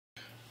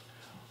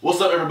What's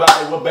up,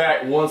 everybody? We're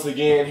back once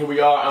again. Here we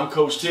are. I'm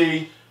Coach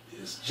T.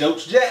 It's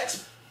Coach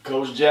Jax.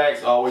 Coach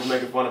Jax, always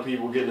making fun of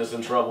people, getting us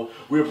in trouble.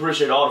 We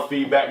appreciate all the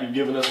feedback you've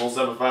given us on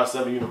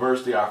 757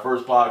 University. Our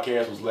first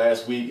podcast was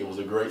last week. It was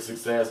a great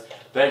success.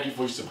 Thank you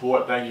for your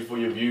support. Thank you for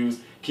your views.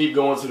 Keep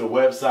going to the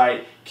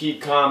website.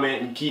 Keep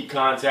commenting. Keep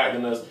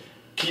contacting us.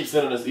 Keep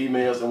sending us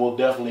emails, and we'll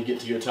definitely get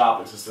to your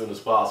topics as soon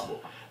as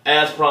possible.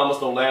 As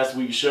promised on last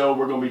week's show,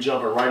 we're going to be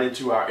jumping right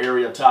into our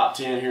area top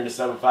 10 here in the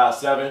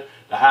 757.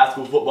 The high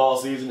school football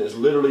season is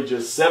literally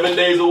just 7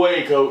 days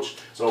away, Coach.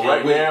 So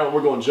right now,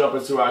 we're going to jump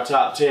into our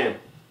top 10.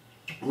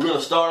 We're going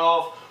to start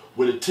off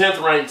with a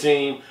 10th ranked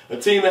team, a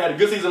team that had a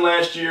good season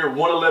last year,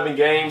 won 11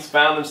 games,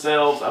 found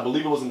themselves, I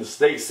believe it was in the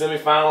state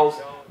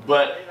semifinals,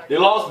 but they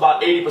lost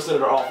about 80% of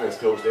their offense,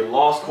 Coach. They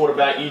lost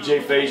quarterback E.J.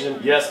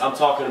 Fajan. Yes, I'm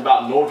talking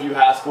about Northview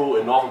High School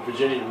in Norfolk,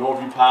 Virginia, the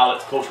Northview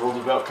Pilots, Coach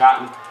Roosevelt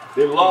Cotton.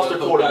 They lost their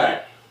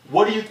quarterback.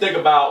 What do you think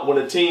about when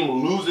a team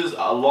loses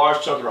a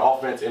large chunk of their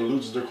offense and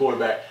loses their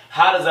quarterback?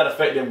 How does that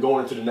affect them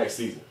going into the next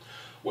season?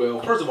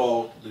 Well, first of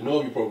all, the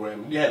Northview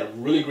program, they had a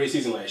really great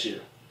season last year.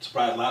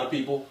 Surprised a lot of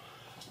people.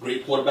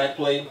 Great quarterback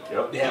play.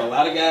 Yep. They had a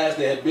lot of guys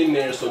that had been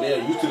there, so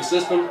they're used to the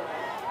system.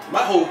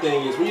 My whole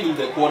thing is when you lose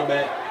that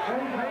quarterback,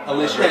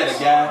 unless you had a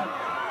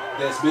guy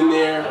that's been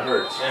there,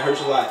 that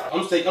hurts a lot.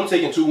 I'm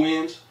taking 2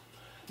 wins.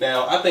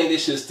 Now, I think they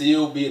should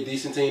still be a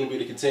decent team to be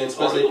the contend,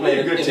 especially playing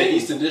in the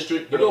Eastern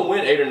District. They're going to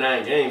win 8 or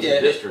 9 games in the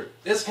district.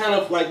 It's kind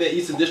of like that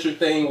Eastern District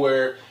thing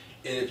where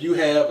if you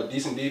have a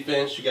decent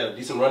defense, you got a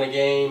decent running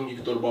game, you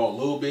can throw the ball a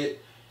little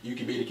bit, you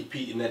can be able to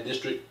compete in that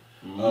district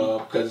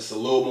because it's a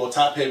little more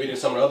top-heavy than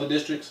some of the other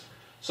districts.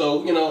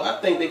 So, you know,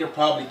 I think they could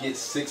probably get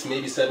 6,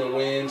 maybe 7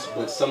 wins,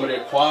 but some of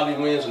their quality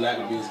wins are not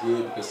going to be as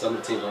good because some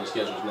of the teams on the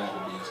schedule is not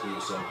going to be as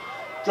good. So,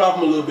 drop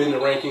them a little bit in the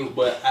rankings,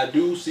 but I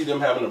do see them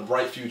having a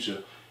bright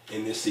future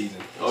in this season.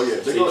 Oh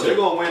yeah, they're going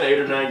to win 8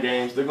 or 9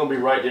 games. They're going to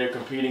be right there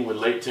competing with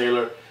Lake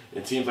Taylor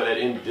and teams like that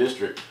in the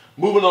district.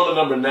 Moving on to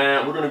number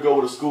 9, we're going to go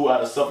with a school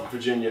out of Suffolk,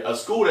 Virginia. A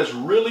school that's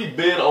really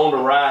been on the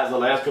rise the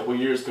last couple of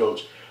years,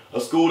 Coach.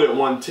 A school that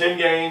won 10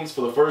 games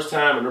for the first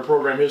time in their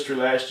program history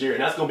last year,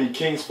 and that's going to be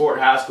Kingsport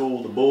High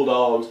School, the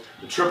Bulldogs,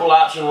 the triple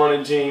option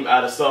running team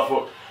out of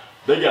Suffolk.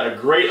 They got a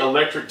great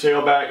electric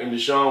tailback in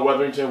Deshaun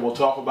Weatherington. We'll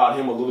talk about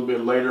him a little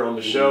bit later on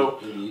the show.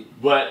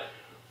 But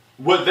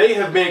what they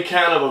have been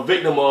kind of a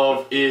victim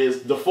of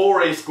is the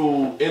 4A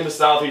school in the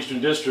Southeastern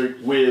District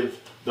with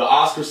the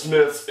Oscar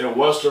Smiths and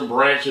Western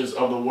branches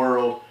of the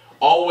world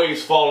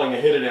always falling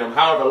ahead of them.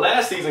 However,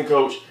 last season,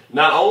 Coach,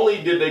 not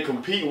only did they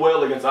compete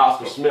well against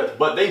Oscar Smith,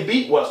 but they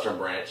beat Western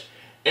Branch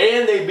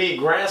and they beat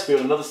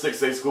Gransfield, another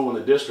 6A school in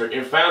the district,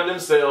 and found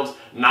themselves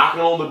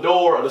knocking on the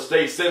door of the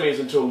state semis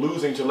until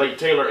losing to Lake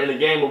Taylor in a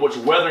game in which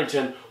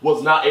Weatherington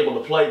was not able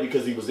to play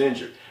because he was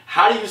injured.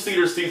 How do you see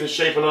their season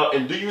shaping up,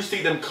 and do you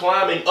see them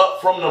climbing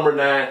up from number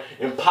 9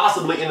 and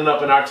possibly ending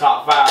up in our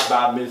top 5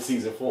 by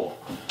mid-season form?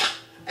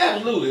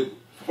 Absolutely.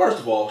 First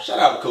of all, shout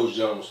out to Coach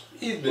Jones.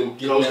 He's been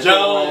getting Coach that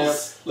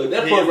Jones. program. Look,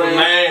 that program,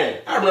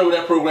 man. I remember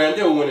that program,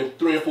 they were winning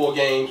 3 or 4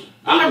 games.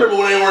 I remember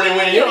when they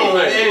weren't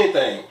winning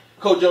anything.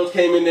 Coach Jones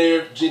came in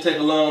there, Virginia Tech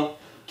alum,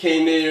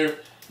 came there.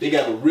 They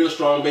got a real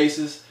strong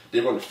basis. They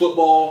run the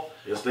football.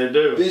 Yes, they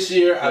do. This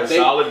year, I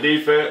think solid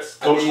defense.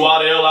 Coach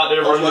Waddell out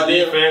there running the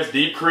defense.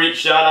 Deep Creek,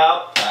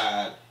 shout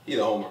out. He's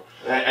a homer.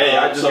 Hey,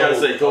 I just gotta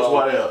say, Coach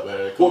Waddell,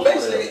 man. Well,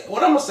 basically,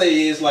 what I'm gonna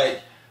say is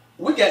like,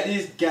 we got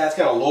these guys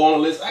kind of low on the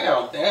list. I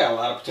got a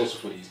lot of potential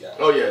for these guys.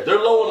 Oh yeah, they're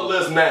low on the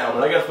list now,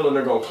 but I got a feeling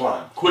they're gonna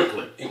climb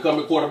quickly.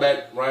 Incumbent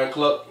quarterback Ryan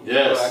Cluck,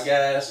 yes, one of my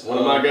guys. One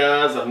of my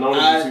guys. I've known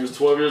him since he was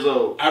 12 years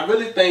old. I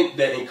really think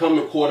that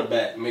incumbent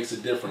quarterback makes a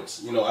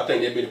difference. You know, I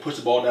think they'd be able to push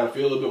the ball down the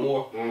field a little bit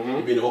more.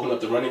 They'd be able to open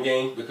up the running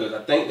game because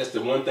I think that's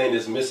the one thing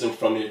that's missing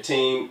from their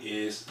team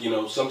is, you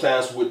know,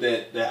 sometimes with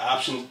the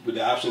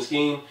option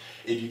scheme,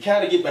 if you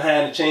kind of get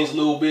behind the chains a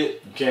little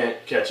bit, you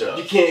can't catch up.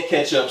 You can't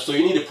catch up. So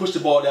you need to push the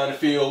ball down the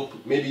field,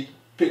 maybe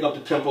pick up the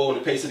tempo and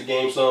the pace of the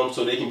game some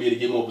so they can be able to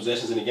get more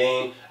possessions in the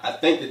game. I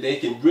think that they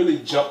can really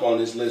jump on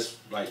this list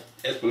like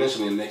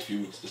exponentially in the next few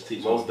weeks. This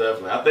team. Most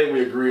definitely. I think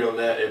we agree on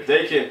that. If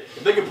they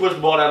can push the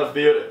ball down the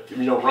field, you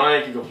know,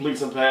 Ryan can complete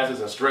some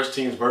passes and stretch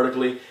teams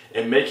vertically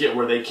and make it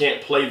where they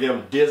can't play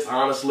them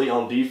dishonestly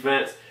on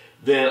defense,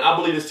 then I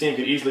believe this team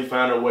could easily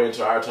find their way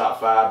into our top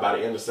 5 by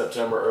the end of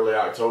September, early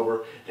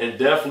October, and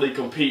definitely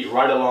compete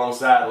right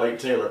alongside Lake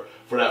Taylor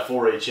for that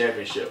 4A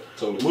championship.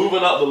 Totally.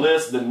 Moving up the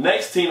list, the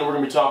next team that we're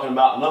going to be talking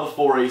about, another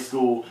 4A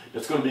school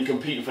that's going to be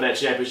competing for that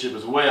championship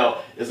as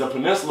well, is a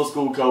Peninsula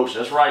school, Coach.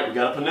 That's right, we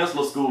got a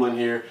Peninsula school in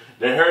here.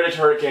 The Heritage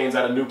Hurricanes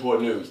out of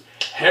Newport News.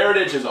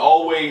 Heritage is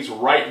always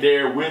right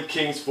there with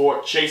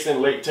Kingsport,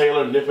 chasing Lake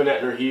Taylor, nipping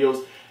at their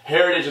heels.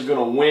 Heritage is going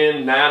to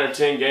win 9 or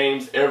 10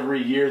 games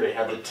every year. They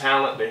have the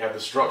talent, they have the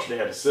structure, they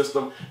have the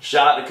system.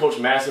 Shout out to Coach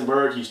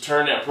Massenberg. He's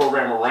turned that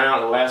program around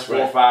in the last 4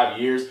 or 5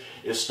 years.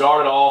 It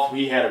started off,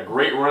 he had a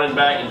great running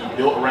back, and he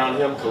built around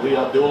him,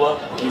 Khalil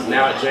Abdullah. He's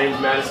now at James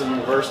Madison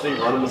University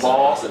running the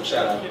ball.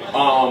 Shout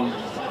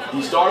out.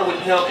 He started with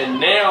him,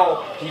 and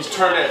now he's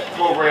turned that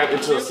program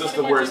into a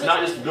system where it's not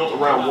just built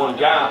around one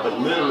guy, but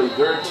literally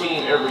their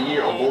team every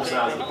year on both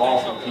sides of the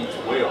ball competes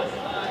well.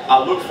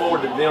 I look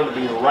forward to them to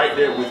being right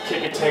there with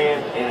Kecoughtan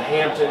and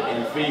Hampton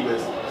and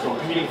Phoebus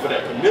competing for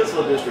that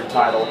Peninsula District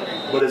title.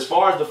 But as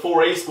far as the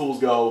 4A schools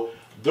go,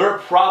 they're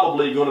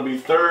probably going to be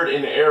third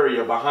in the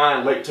area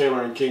behind Lake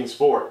Taylor and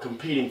Kingsport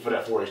competing for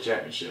that 4A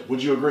championship.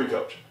 Would you agree,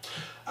 Coach?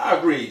 I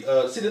agree.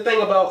 See, the thing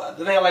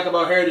I like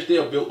about Heritage,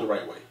 they're built the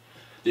right way.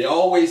 They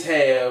always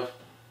have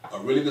a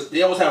really good.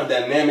 They always have a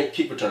dynamic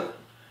kick returner.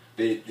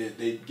 They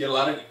get a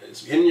lot of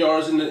hitting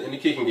yards in the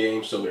kicking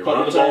game. So they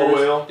run the ball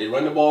well. They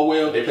run the ball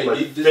well. They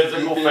play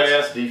physical,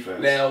 fast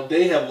defense. Now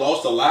they have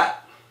lost a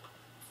lot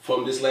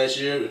from this last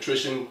year,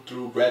 attrition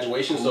through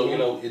graduation. So you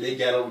know they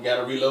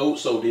gotta reload.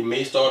 So they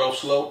may start off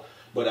slow.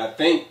 But I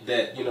think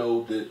that, you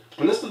know, the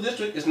Peninsula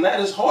District is not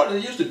as hard as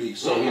it used to be.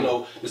 So, you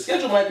know, the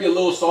schedule might be a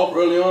little soft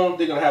early on.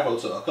 They're going to have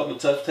a couple of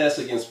tough tests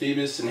against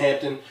Phoebus and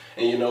Hampton.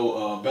 And, you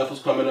know,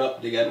 Bethel's coming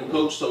up. They got a new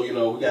coach. So, you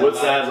know, we got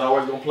Woodside's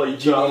always going to play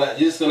each other.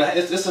 It's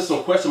just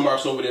some question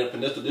marks over there in the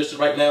Peninsula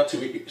District right now until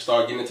we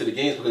start getting into the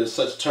games because there's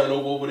such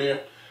turnover over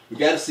there. We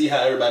got to see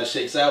how everybody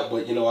shakes out.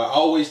 But, you know, I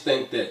always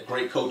think that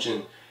great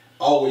coaching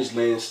always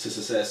lends to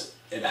success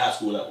at the high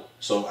school level.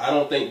 So I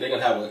don't think they're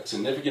going to have a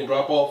significant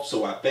drop-off.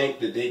 So I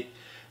think that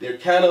they're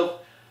kind of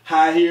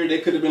high here. They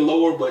could have been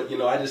lower, but, you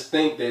know, I just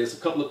think there's a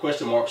couple of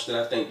question marks that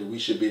I think that we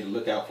should be able to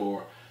look out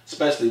for,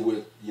 especially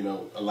with, you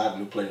know, a lot of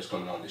new players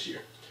coming on this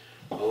year.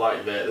 I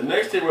like that. The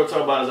next team we're going to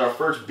talk about is our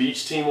first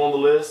beach team on the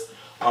list.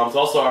 It's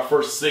also our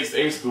first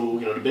 6A school.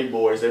 You know, the big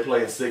boys, they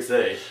play in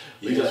 6A.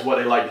 Because that's what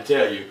they like to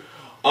tell you.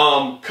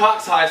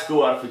 Cox High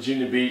School out of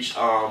Virginia Beach.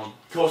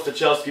 Coach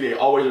Tachelski, they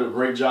always do a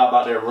great job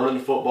out there running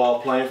the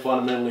football, playing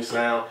fundamentally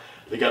sound.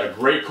 They got a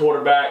great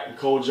quarterback,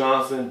 Nicole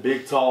Johnson,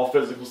 big, tall,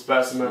 physical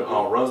specimen,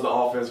 runs the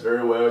offense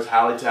very well. He's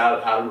highly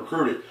talented, highly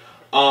recruited.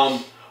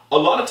 A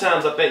lot of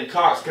times I think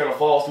Cox kind of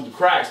falls through the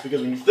cracks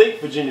because when you think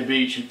Virginia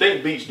Beach, you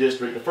think Beach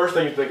District, the first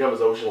thing you think of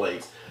is Ocean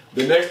Lakes.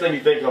 The next thing you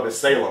think of is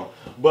Salem.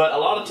 But a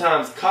lot of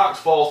times Cox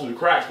falls through the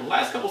cracks. But the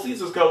last couple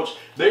seasons, Coach,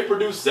 they've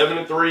produced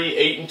 7-3,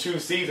 8-2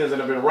 seasons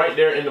and have been right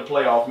there in the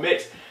playoff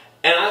mix.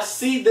 And I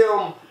see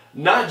them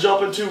not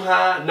jumping too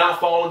high, not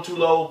falling too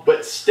low,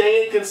 but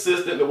staying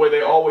consistent the way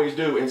they always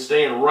do and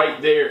staying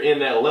right there in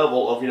that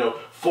level of, you know,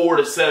 4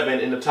 to 7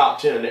 in the top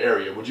 10 in the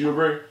area. Would you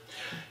agree?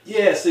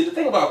 Yeah, see, the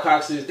thing about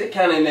Cox is they're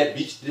kind of in that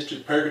Beach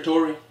District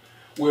purgatory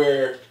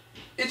where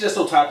it's just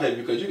so top heavy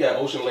because you got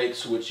Ocean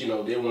Lakes, which, you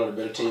know, they're one of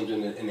the better teams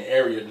in the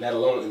area, not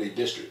alone in their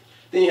district.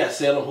 Then you have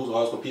Salem, who's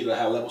always competed at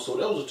a high level. So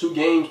those are two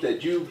games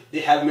that they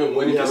haven't been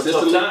winning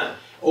consistently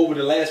over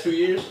the last few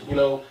years. You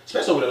know,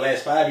 especially over the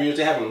last 5 years,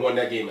 they haven't won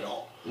that game at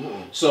all.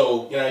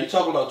 So, you know, you're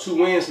talking about 2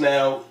 wins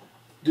now.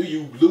 Do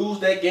you lose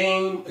that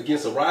game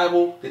against a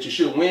rival that you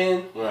should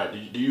win?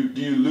 Right. Do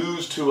you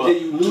lose to a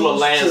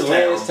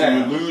Lansdowne?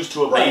 Do you lose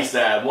to a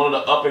Bayside, one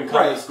of the up and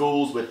coming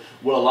schools with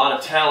a lot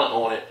of talent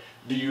on it?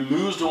 Do you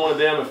lose to one of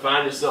them and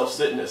find yourself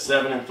sitting at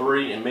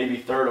 7-3 and maybe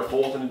 3rd or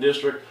 4th in the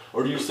district,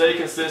 or do you stay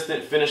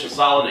consistent, finish a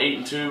solid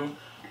 8-2?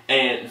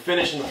 And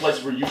finish in the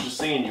place we're used to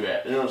seeing you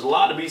at? And there's a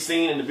lot to be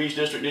seen in the Beach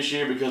District this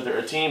year because there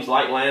are teams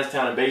like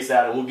Lansdowne and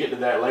Bayside, and we'll get to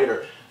that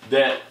later,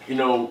 that, you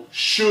know,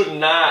 should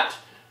not,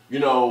 you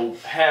know,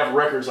 have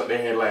records like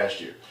they had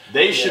last year.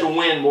 They should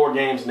win more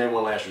games than they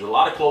won last year. There's a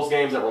lot of close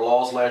games that were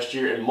lost last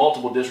year in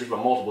multiple districts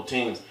by multiple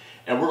teams,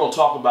 and we're going to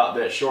talk about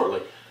that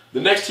shortly.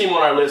 The next team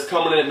on our list,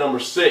 coming in at number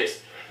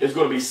 6, is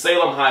going to be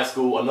Salem High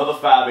School, another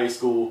 5A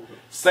school.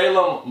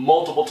 Salem,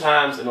 multiple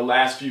times in the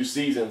last few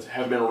seasons,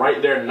 have been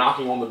right there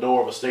knocking on the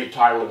door of a state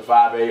title in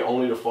 5A,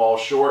 only to fall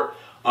short.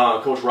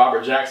 Coach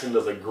Robert Jackson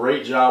does a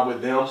great job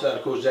with them. Shout out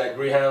to Coach Jack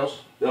Greenhouse.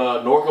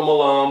 Norcom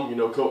alum. You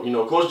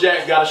know, Coach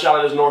Jack's got a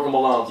shot at his Norcom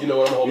alums. You know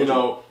what I'm holding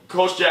to.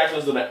 Coach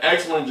Jackson's done an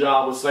excellent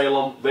job with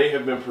Salem. They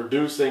have been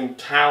producing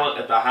talent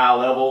at the high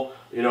level.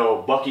 You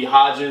know, Bucky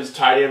Hodges,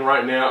 tight end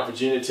right now at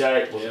Virginia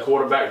Tech, was a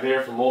quarterback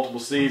there for multiple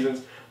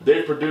seasons.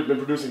 They've been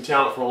producing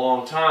talent for a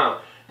long time.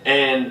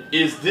 And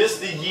is this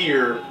the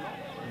year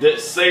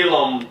that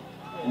Salem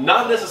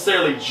not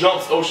necessarily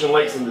jumps Ocean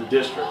Lakes in the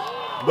district,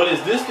 but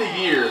is this the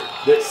year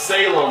that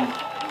Salem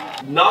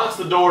knocks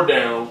the door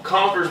down,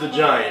 conquers the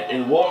giant,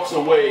 and walks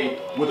away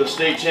with a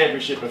state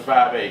championship in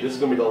 5A? This is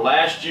going to be the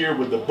last year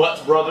with the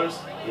Butts brothers,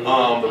 the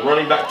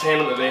running back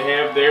tandem that they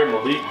have there,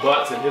 Malik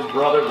Butts and his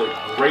brother, the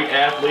great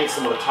athletes,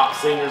 some of the top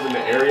seniors in the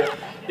area.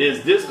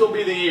 Is this going to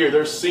be the year,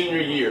 their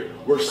senior year,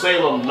 where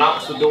Salem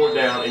knocks the door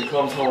down and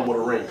comes home with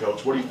a ring,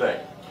 Coach? What do you think?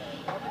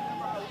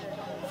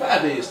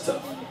 5A is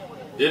tough.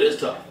 It is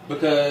tough.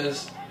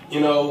 Because, you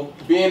know,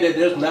 being that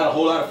there's not a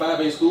whole lot of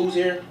 5A schools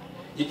here,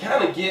 you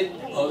kind of get,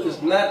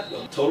 it's not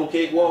a total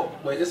cakewalk,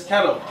 but it's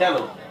kind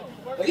of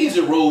an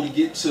easy road to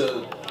get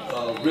to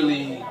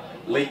really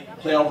late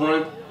playoff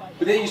run.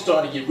 But then you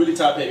start to get really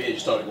top heavy as you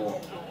start to go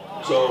on.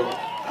 So,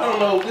 I don't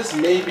know, this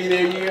may be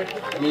their year.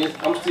 I mean,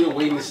 I'm still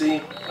waiting to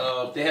see.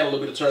 They had a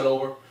little bit of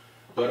turnover.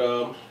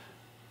 But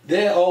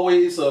they're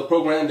always a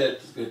program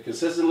that's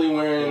consistently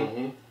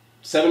winning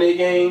 7-8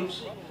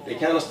 games. They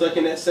kind of stuck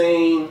in that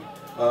same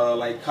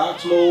like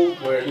Cox mode,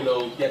 where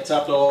you got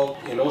top dog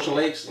in Ocean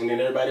Lakes, and then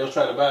everybody else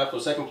trying to vie for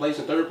second place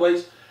and third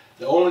place.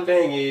 The only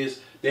thing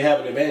is they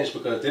have an advantage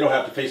because they don't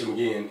have to face them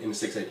again in the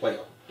 6A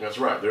playoff. That's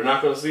right. They're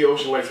not going to see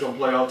Ocean Lakes come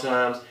playoff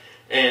times.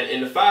 And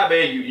in the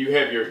 5A, you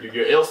have your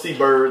LC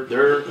Bird.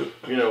 They're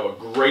a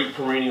great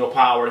perennial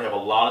power. They have a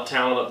lot of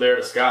talent up there.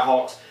 The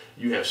Skyhawks.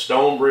 You have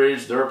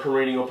Stonebridge. They're a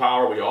perennial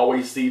power. We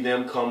always see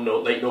them come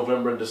late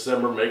November and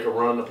December, make a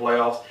run in the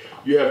playoffs.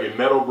 You have your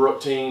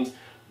Meadowbrook teams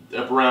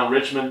up around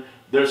Richmond.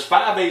 There's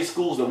 5A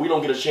schools that we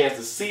don't get a chance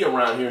to see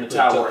around here in the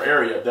Tidewater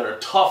area that are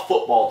tough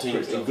football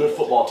teams and good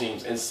football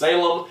teams. And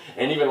Salem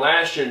and even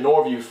last year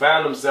Norview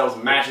found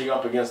themselves matching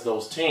up against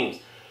those teams.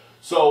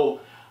 So,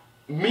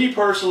 me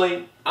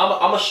personally, I'm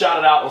going to shout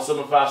it out on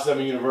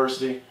 757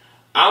 University.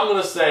 I'm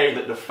going to say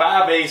that the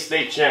 5A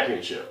state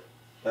championship,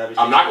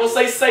 I'm not going to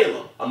say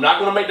Salem. I'm not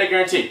going to make that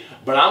guarantee.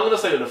 But I'm going to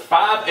say that the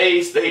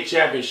 5A state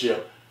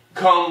championship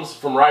comes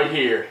from right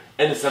here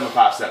in the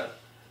 757.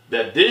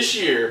 That this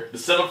year, the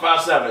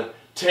 757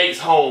 takes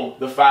home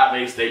the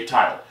 5A state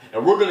title.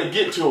 And we're going to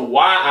get to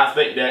why I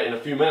think that in a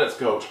few minutes,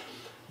 Coach.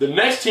 The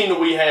next team that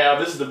we have,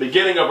 this is the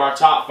beginning of our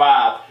top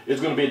 5,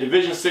 is going to be a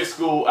Division VI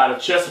school out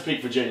of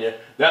Chesapeake, Virginia.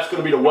 That's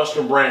going to be the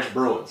Western Branch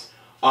Bruins.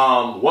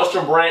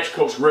 Western Branch,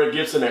 Coach Greg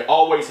Gibson, they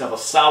always have a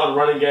solid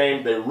running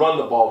game. They run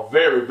the ball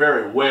very,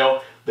 very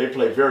well. They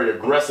play very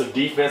aggressive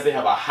defense. They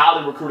have a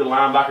highly recruited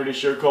linebacker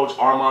this year, Coach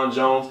Armand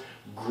Jones.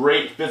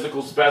 Great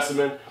physical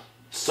specimen,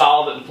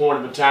 solid at the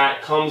point of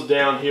attack, comes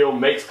downhill,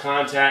 makes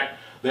contact.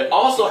 They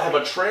also have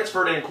a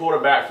transferred-in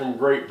quarterback from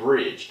Great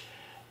Bridge.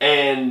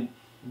 And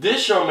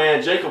this young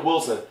man, Jacob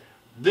Wilson,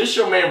 this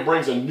young man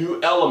brings a new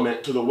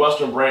element to the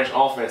Western Branch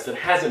offense that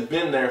hasn't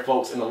been there,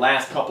 folks, in the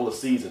last couple of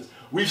seasons.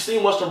 We've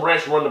seen Western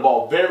Branch run the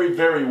ball very,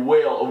 very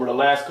well over the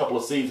last couple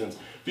of seasons.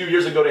 A few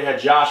years ago, they had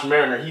Josh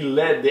Mariner. He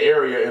led the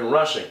area in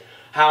rushing.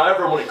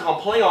 However, when it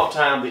comes playoff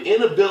time, the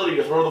inability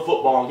to throw the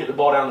football and get the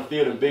ball down the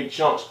field in big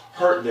chunks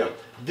hurt them.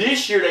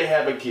 This year, they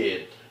have a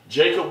kid,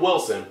 Jacob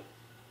Wilson,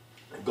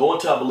 going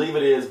to, I believe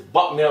it is,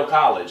 Bucknell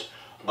College.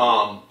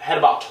 Had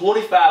about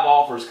 25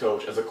 offers,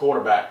 Coach, as a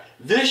quarterback.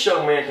 This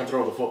young man can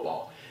throw the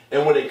football.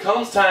 And when it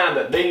comes time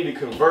that they need to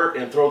convert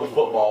and throw the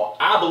football,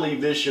 I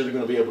believe this year they're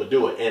going to be able to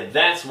do it. And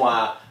that's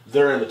why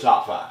they're in the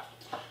top 5.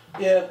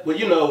 Yeah, well,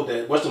 you know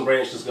that Western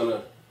Branch is going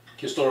to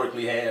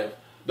historically have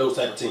those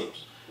type of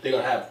teams. They're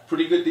going to have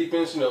pretty good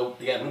defense. They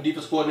got a new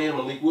defense coordinator,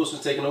 Malik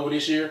Wilson's taking over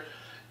this year.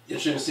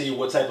 Interesting to see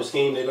what type of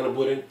scheme they're going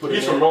to put in.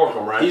 He's from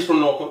Norcom, right? He's from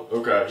Norcom.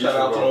 Okay. Shout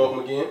out to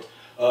Norcom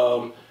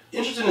again.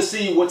 Interesting to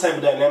see what type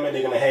of dynamic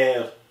they're going to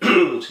have,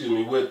 excuse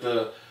me, with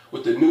the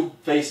new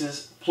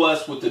faces,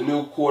 plus with the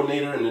new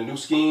coordinator and the new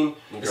scheme,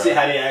 to see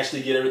how they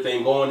actually get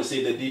everything going, to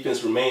see if the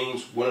defense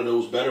remains one of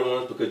those better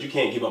ones, because you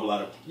can't give up a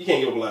lot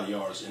of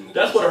yards.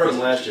 That's what hurt them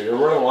last year. They're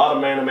running a lot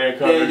of man-to-man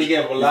coverage. Yeah, they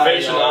gave up a lot You're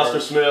of facing yards. Oscar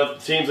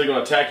Smith. Teams are going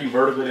to attack you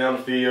vertically down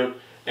the field,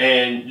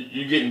 and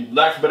you're getting,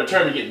 lack of a better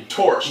term, you're getting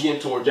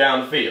torched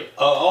down the field.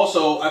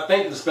 Also, I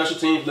think the special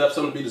teams left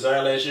something to be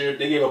desired last year.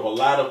 They gave up a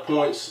lot of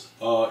points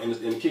in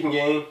the kicking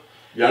game.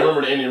 Yeah, I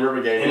remember the Indian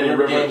River game. Indian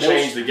River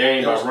changed the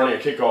game by running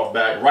a kickoff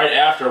back right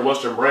after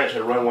Western Branch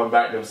had run one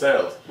back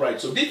themselves.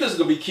 Right, so defense is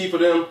going to be key for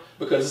them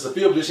because it's a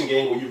field position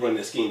game when you run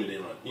that scheme that they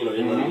run.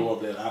 They run more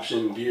of that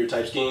option veer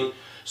type scheme.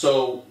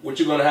 So what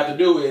you're going to have to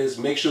do is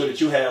make sure that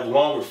you have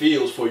longer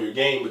fields for your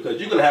game, because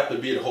you're going to have to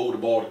be able to hold the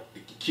ball to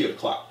kill the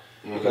clock.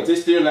 Because they're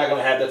still not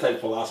going to have that type of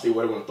philosophy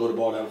where they want to throw the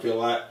ball down the field a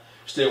lot.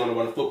 Still want to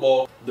run the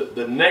football.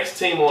 The next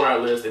team on our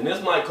list, and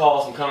this might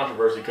cause some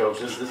controversy, Coach.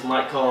 This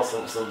might cause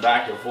some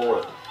back and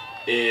forth.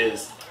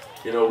 Is,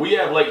 we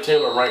have Lake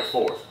Taylor ranked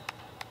 4th.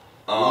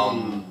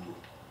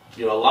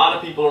 A lot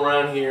of people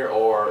around here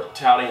are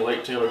touting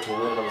Lake Taylor to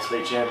win on the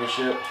state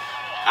championship.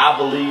 I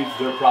believe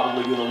they're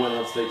probably going to win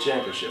on the state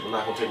championship. I'm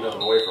not going to take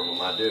nothing away from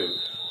them, I do.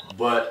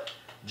 But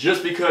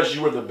just because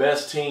you were the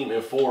best team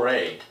in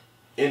 4A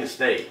in the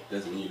state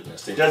doesn't mean you're the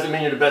best team. Doesn't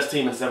mean you're the best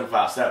team in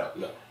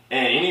 757. No.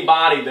 And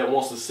anybody that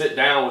wants to sit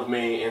down with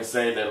me and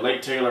say that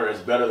Lake Taylor is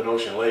better than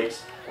Ocean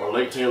Lakes or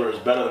Lake Taylor is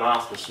better than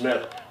Oscar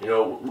Smith,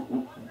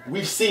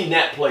 we've seen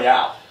that play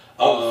out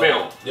on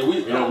film.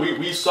 Yeah,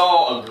 we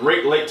saw a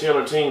great Lake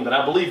Taylor team that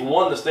I believe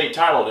won the state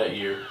title that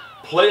year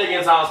play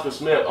against Oscar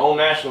Smith on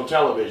national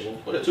television.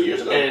 What, 2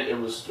 years ago? And it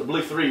was, I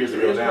believe, 3 years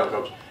ago now,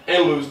 Coach,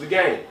 and lose the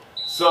game.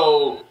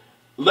 So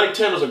Lake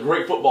Taylor's a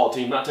great football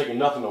team, not taking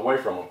nothing away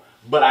from them,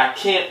 but I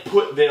can't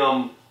put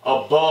them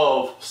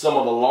above some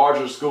of the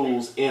larger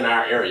schools in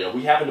our area.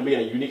 We happen to be in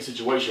a unique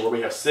situation where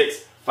we have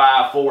 6,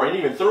 5, 4, and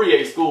even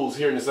 3A schools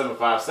here in the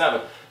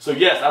 757. So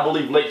yes, I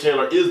believe Lake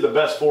Taylor is the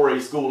best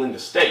 4A school in the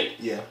state.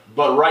 Yeah.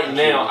 But right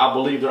now, I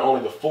believe they're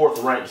only the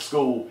 4th ranked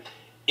school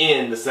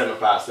in the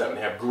 757.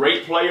 They have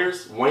great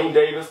players, Wayne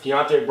Davis,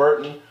 Keontae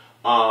Burton,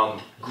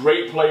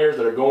 great players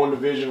that are going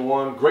Division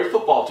I, great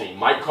football team.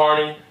 Mike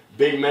Carney,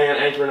 big man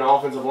anchoring the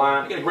offensive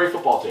line. They got a great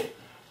football team.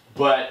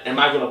 But am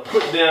I going to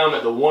put them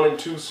at the 1 and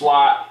 2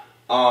 slot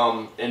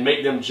and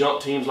make them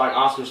jump teams like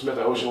Oscar Smith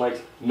and Ocean Lakes?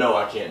 No,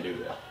 I can't do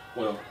that.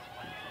 Well,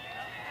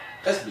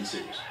 let's be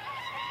serious.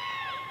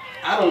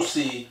 I don't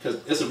see, because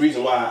it's the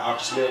reason why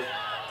Oscar Smith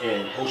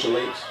and Ocean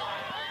Lakes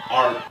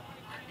aren't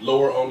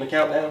lower on the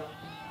countdown,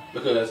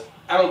 because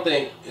I don't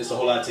think it's a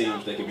whole lot of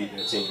teams that can beat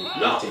their team.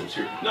 No. Teams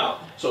here. No.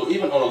 So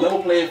even on a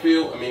level playing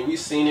field, I mean, we've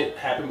seen it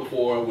happen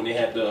before when they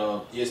had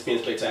the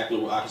ESPN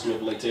Spectacular with Arthur Smith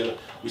and Lake Taylor.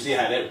 We see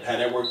how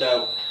that worked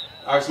out.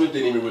 Arthur Smith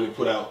didn't even really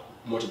put out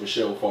much of a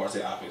show as far as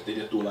their offense. They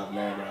just threw a lot of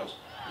 9 routes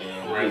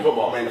and ran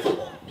football.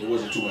 It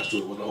wasn't too much to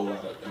it. It wasn't a whole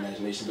lot of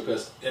imagination,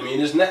 because I mean,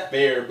 it's not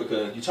fair,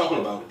 because you're talking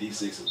about a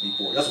D6 and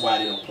D4. That's why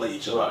they don't play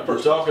each other. Right.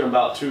 We're talking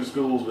about two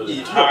schools with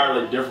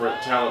entirely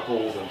different talent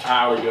pools,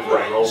 entirely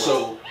different enrollments.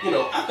 So, you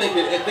know, I think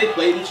that if they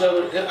played each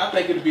other, I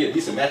think it'd be a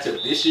decent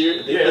matchup this year.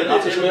 If they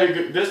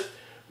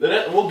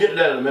we'll get to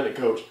that in a minute,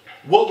 Coach.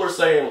 What we're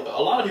saying,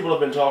 a lot of people have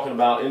been talking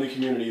about in the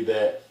community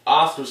that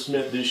Oscar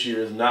Smith this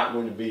year is not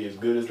going to be as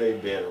good as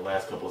they've been in the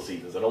last couple of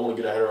seasons. I don't want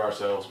to get ahead of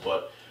ourselves,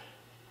 but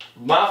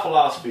my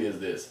philosophy is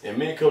this, and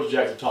me and Coach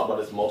Jax have talked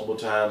about this multiple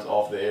times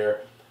off the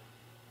air.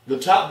 The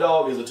top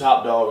dog is the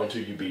top dog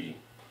until you beat him.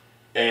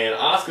 And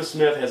Oscar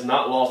Smith has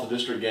not lost a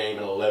district game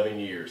in 11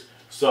 years.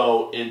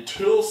 So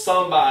until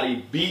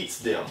somebody beats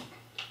them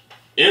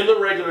in the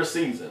regular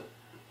season,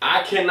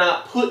 I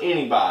cannot put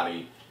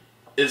anybody,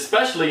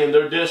 especially in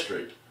their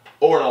district,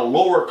 or in a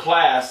lower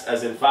class,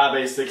 as in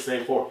 5A,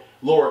 6A, 4,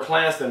 lower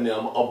class than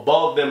them,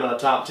 above them in the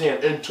top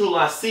 10, until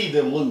I see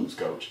them lose,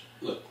 Coach.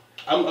 Look,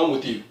 I'm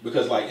with you,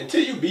 because like,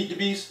 until you beat the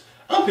beast,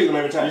 I'm picking them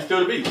every time. You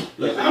still the beast.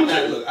 Look, I'm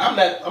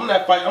not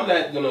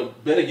gonna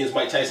bet against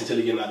Mike Tyson until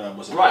he get knocked out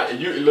by somebody. Right,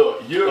 and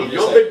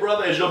your big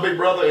brother is your big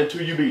brother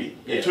until you beat him.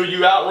 Yeah. Until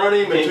you outrun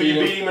him, until you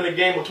beat him in a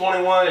game of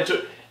 21,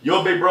 until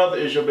your big brother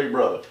is your big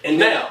brother. And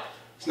now,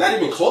 it's not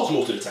even close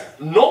most of the time.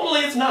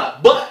 Normally it's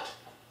not, but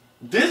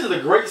this is a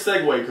great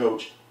segue,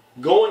 Coach,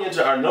 going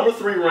into our number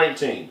 3 ranked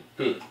team.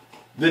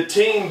 The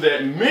team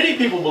that many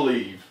people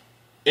believe,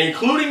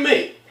 including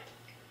me,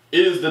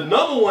 is the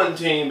number 1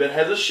 team that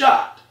has a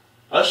shot.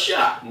 A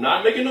shot.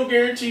 Not making no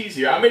guarantees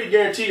here. I made a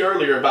guarantee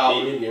earlier about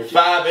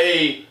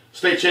 5A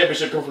state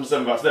championship coming from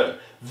 757.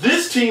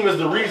 This team is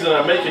the reason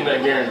I'm making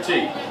that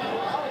guarantee.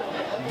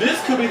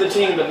 This could be the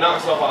team that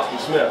knocks off Oscar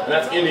Smith, and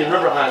that's Indian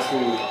River High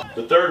School,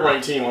 the 3rd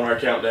ranked team on our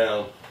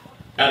countdown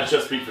out of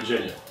Chesapeake,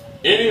 Virginia.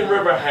 Indian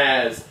River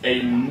has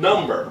a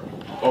number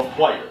of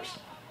players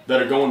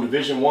that are going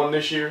Division I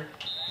this year.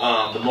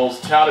 The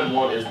most touted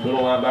one is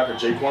middle linebacker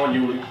Jaquan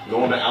Yulee,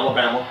 going to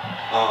Alabama.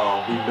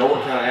 We know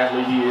what kind of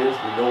athlete he is.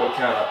 We know what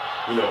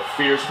kind of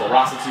fierce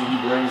ferocity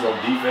he brings on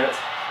defense,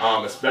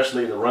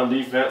 especially in the run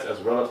defense, as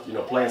well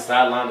as playing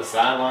sideline to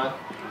sideline.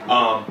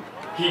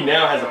 He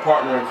now has a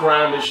partner in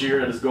crime this year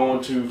that is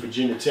going to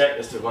Virginia Tech.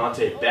 It's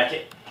Devontae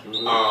Beckett.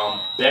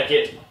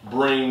 Beckett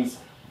brings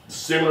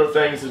similar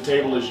things to the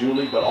table as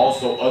Yulee, but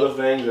also other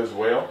things as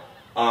well.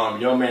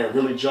 Young man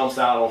really jumps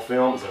out on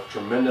film. He's a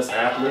tremendous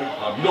athlete.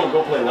 You don't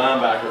go play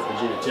linebacker at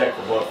Virginia Tech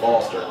for Bud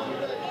Foster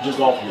just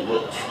off your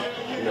looks.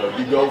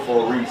 You go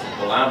for a reason.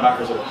 The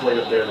linebackers that have played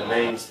up there, the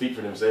names speak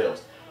for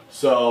themselves.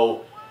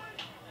 So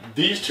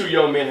these 2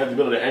 young men have the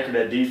ability to anchor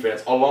that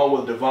defense, along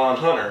with Devon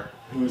Hunter,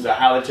 who's a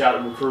highly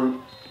touted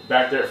recruit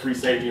back there at free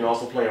safety and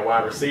also playing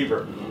wide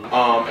receiver.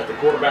 At the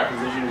quarterback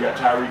position, you got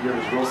Tyree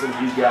Givers-Wilson.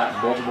 He's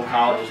got multiple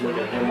colleges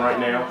looking at him right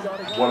now.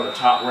 One of the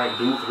top-ranked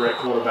dual threat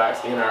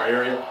quarterbacks in our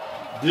area.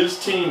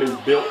 This team is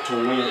built to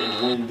win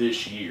and win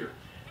this year.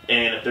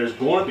 And if there's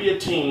going to be a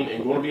team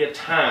and going to be a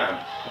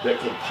time that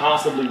could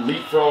possibly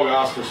leapfrog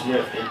Oscar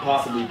Smith and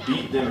possibly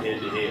beat them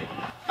head-to-head,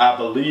 I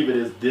believe it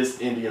is this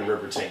Indian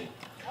River team.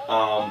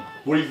 What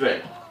do you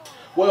think?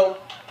 Well,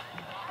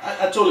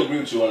 I totally agree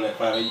with you on that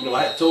 5A.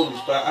 I totally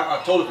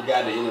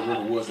forgot that Indian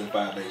River was in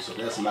 5A, so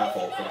that's my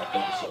fault for not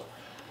thinking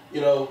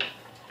so.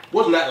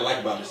 What's not to like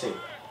about this team?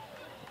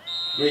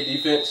 Great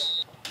defense.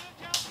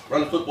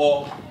 Running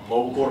football,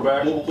 mobile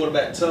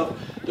quarterback, tough.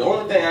 The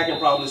only thing I can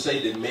probably say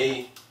that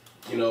may,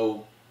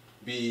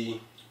 be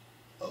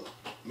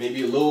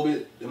maybe a little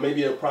bit,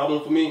 maybe a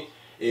problem for me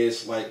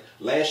is like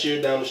last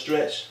year down the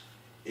stretch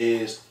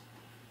is,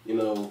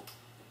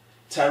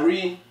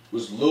 Tyree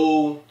was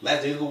low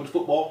last days ago with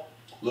football,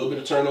 a little bit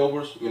of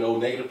turnovers,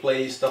 negative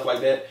plays, stuff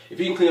like that. If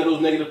he can clean up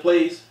those negative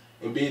plays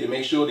and be able to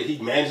make sure that he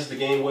manages the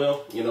game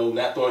well,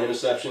 not throwing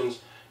interceptions,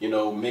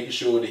 making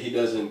sure that he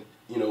doesn't,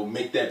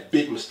 make that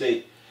big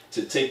mistake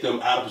to take them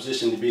out of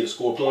position to be able to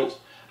score points,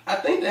 I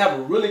think they have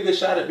a really good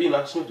shot at beating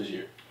Oscar Smith this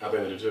year. I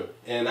think they do too.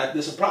 And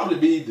this will probably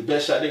be the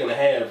best shot they're going to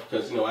have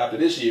because, after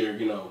this year,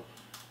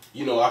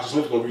 Oscar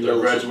Smith's going to reload.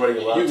 They're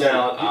graduating a lot of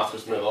talent. Oscar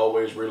Smith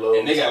always reloads.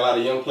 And they got a lot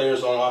of young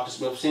players on Oscar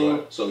Smith's team,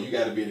 right. So you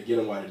got to be able to get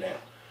them while they're down.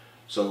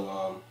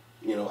 So,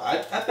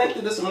 I think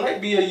that this might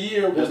be a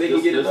year where they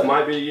can get it done. This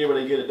might be a year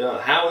where they get it done.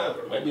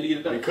 However,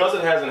 because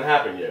it hasn't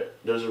happened yet,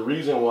 there's a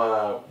reason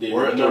why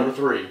we're at number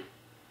 3.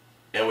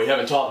 And we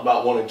haven't talked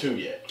about 1 and 2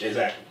 yet.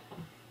 Exactly.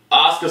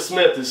 Oscar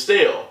Smith is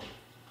still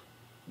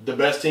the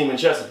best team in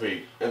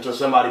Chesapeake until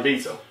somebody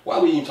beats them. Why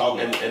are we even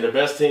talking about them? And the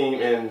best team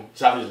in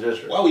Southeast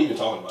District. Why are we even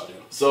talking about them?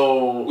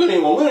 So we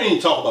don't even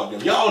talk about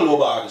them. Y'all know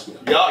about Oscar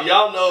Smith.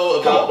 Y'all know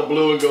about the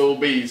Blue and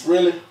Gold Beast.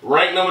 Really?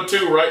 Ranked number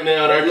 2 right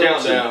now in our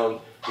countdown.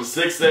 The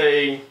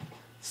 6A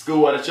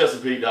school out of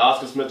Chesapeake, the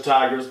Oscar Smith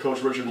Tigers,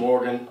 Coach Richard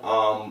Morgan,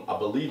 I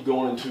believe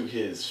going into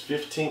his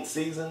 15th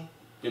season.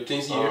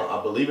 15th year?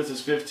 I believe it's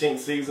his 15th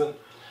season.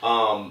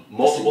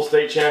 Multiple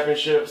state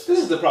championships. This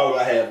is the problem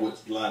I have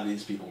with a lot of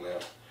these people now.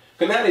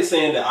 Because now they're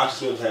saying that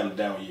Oscar Smith's having a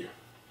down year.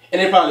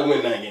 And they probably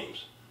win 9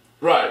 games.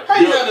 Right. How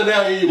you having a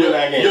down year, you win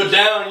 9 games? Your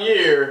down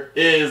year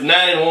is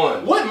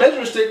 9-1. What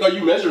measuring stick are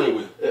you measuring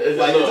with? Is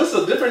this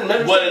a different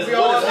measuring stick?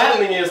 What is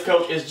happening is,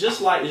 Coach, it's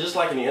just like in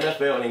the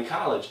NFL and in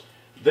college.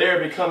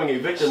 They're becoming a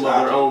victim of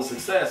their own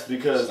success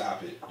because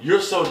you're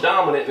so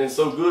dominant and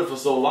so good for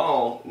so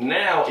long.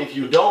 Now, if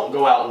you don't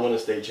go out and win a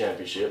state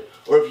championship,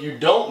 or if you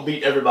don't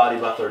beat everybody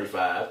by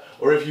 35,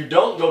 or if you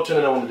don't go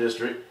 10-0 in the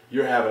district,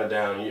 you're having a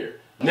down year.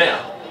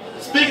 Now,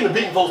 speaking of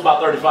beating folks by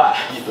 35,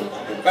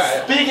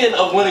 speaking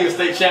of winning a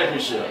state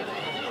championship,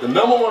 the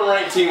 #1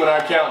 ranked team in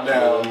our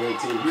countdown,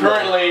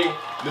 currently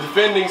the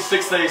defending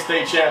 6A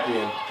state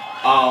champion.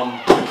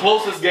 The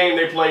closest game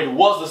they played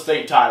was the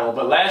state title,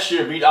 but last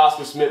year beat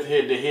Oscar Smith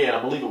head-to-head. I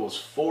believe it was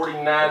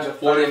 49 to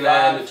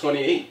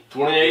 28.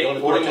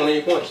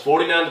 28 points.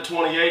 49 to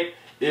 28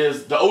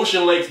 is the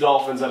Ocean Lakes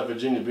Dolphins out of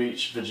Virginia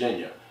Beach,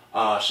 Virginia.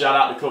 Shout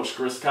out to Coach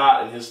Chris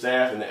Cott and his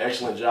staff and the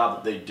excellent job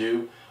that they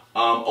do.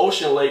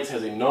 Ocean Lakes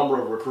has a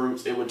number of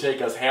recruits. It would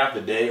take us half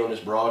the day on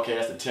this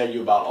broadcast to tell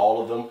you about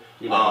all of them.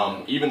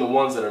 Even the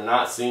ones that are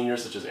not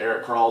seniors, such as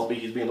Eric Crosby.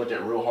 He's being looked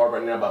at real hard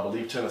right now by, I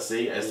believe,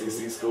 Tennessee,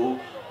 SEC school.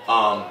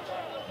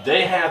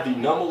 They have the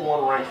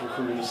 #1 ranked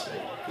recruit in the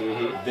state.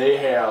 They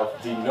have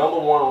the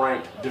 #1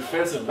 ranked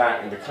defensive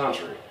back in the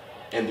country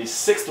and the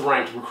 6th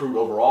ranked recruit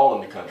overall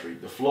in the country.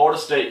 The Florida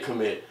State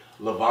commit,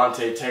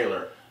 Levante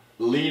Taylor,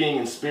 leading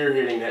and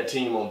spearheading that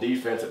team on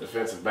defense at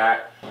defensive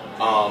back.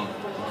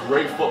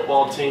 Great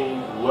football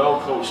team,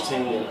 well-coached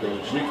team.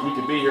 We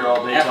could be here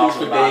all day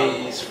talking about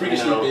days,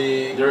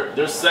 big.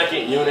 Their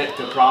second unit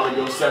could probably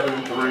go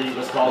 7-3.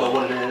 Let's call it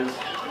what it is.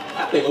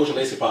 I think Ocean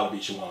Lakes could probably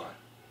beat Shawan.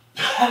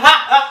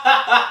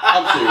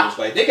 I'm serious.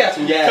 Like, they got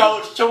some guys.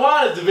 Coach,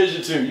 Shawan is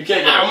Division II. You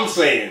can't get I'm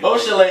saying.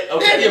 Ocean Lake.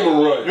 Okay. They give him a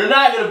run. You're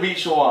not going to beat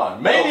Shawan.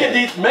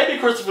 Maybe maybe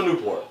Christopher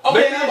Newport.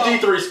 Okay, maybe a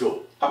D3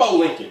 school. How about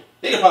Lincoln?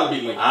 They could probably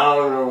beat Lincoln. I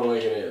don't know where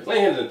Lincoln is.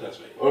 Lincoln's in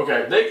Pennsylvania.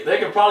 Okay, they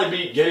could probably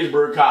beat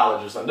Gettysburg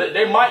College or something.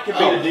 They might could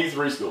beat a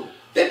D3 school.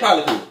 They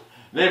probably could.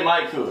 They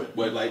might could.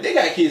 But, like, they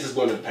got kids that's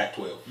going to the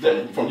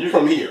Pac-12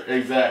 from here.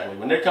 Exactly.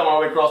 When they're coming all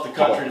the way across the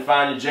country to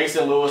find you,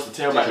 Jason Lewis, the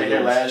tailback they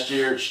had last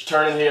year,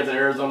 turning heads at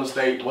Arizona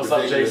State. What's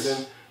up,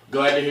 Jason?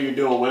 Glad to hear you're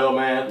doing well,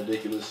 man.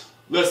 Ridiculous.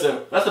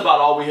 Listen, that's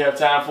about all we have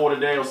time for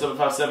today on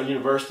 757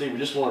 University. We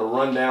just want to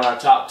run down our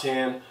top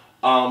 10.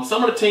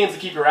 Some of the teams to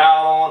keep your eye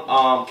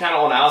on, kind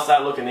of on the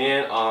outside looking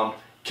in.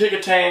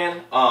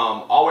 Kickertan,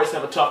 always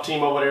have a tough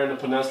team over there in the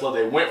peninsula.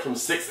 They went from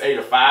 6A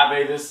to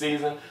 5A this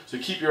season, so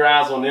keep your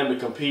eyes on them to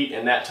compete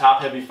in that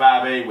top-heavy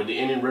 5A with the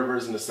Indian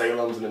Rivers and the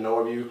Salems and the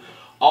Norview.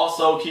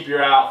 Also, keep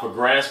your eye out for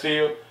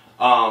Grassfield.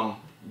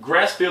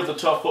 Grassfield's a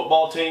tough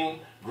football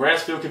team.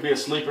 Grassfield could be a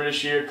sleeper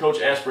this year. Coach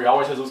Asprey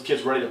always has those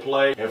kids ready to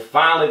play. And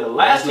finally, the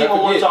last team I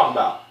want to talk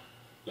about.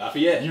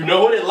 Lafayette. You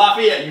know who it is.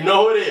 Lafayette. You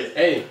know who it is.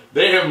 Hey.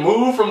 They have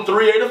moved from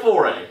 3A to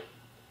 4A.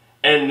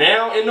 And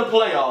now in the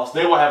playoffs,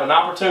 they will have an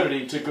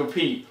opportunity to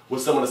compete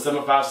with some of the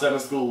 757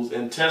 schools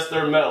and test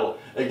their mettle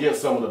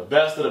against some of the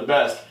best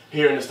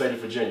here in the state of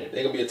Virginia.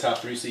 They're going to be a top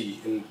 3 seed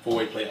in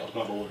 4A playoffs.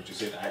 My boy, you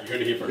said that. You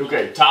heard it here first.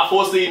 Okay, top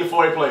 4 seed in the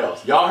 4A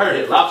playoffs. Y'all heard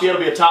it. Lafayette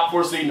will be a top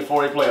 4 seed in the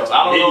 4A playoffs.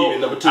 I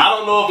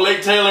don't know if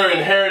Lake Taylor and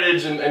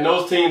Heritage and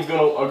those teams going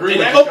to agree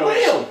with you. They're not going to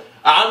play them.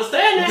 I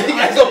understand that.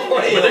 They're going to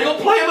play them. But they're going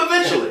to play them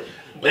eventually.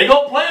 They're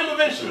going to play them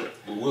eventually.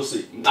 We'll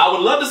see. I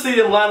would love to see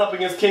them line up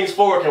against Kings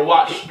Fork and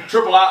watch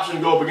triple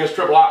option go up against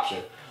triple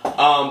option.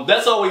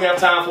 That's all we have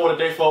time for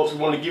today, folks. We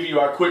want to give you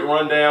our quick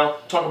rundown,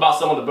 talk about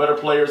some of the better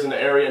players in the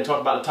area, and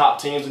talk about the top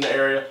teams in the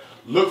area.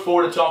 Look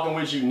forward to talking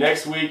with you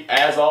next week.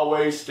 As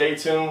always, stay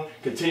tuned.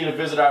 Continue to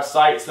visit our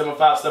site,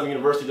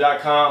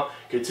 757university.com.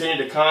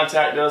 Continue to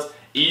contact us,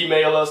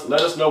 email us.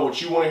 Let us know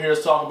what you want to hear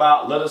us talk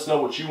about. Let us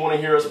know what you want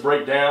to hear us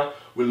break down.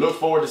 We look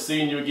forward to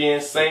seeing you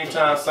again, same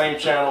time, same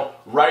channel,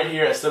 right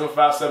here at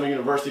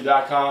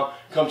 757university.com.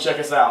 Come check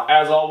us out.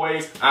 As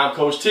always, I'm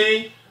Coach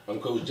T. I'm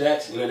Coach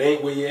Jax, and it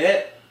ain't where you're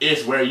at.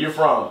 It's where you're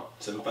from.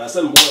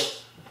 757,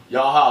 boys.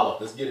 Y'all holla.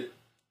 Let's get it.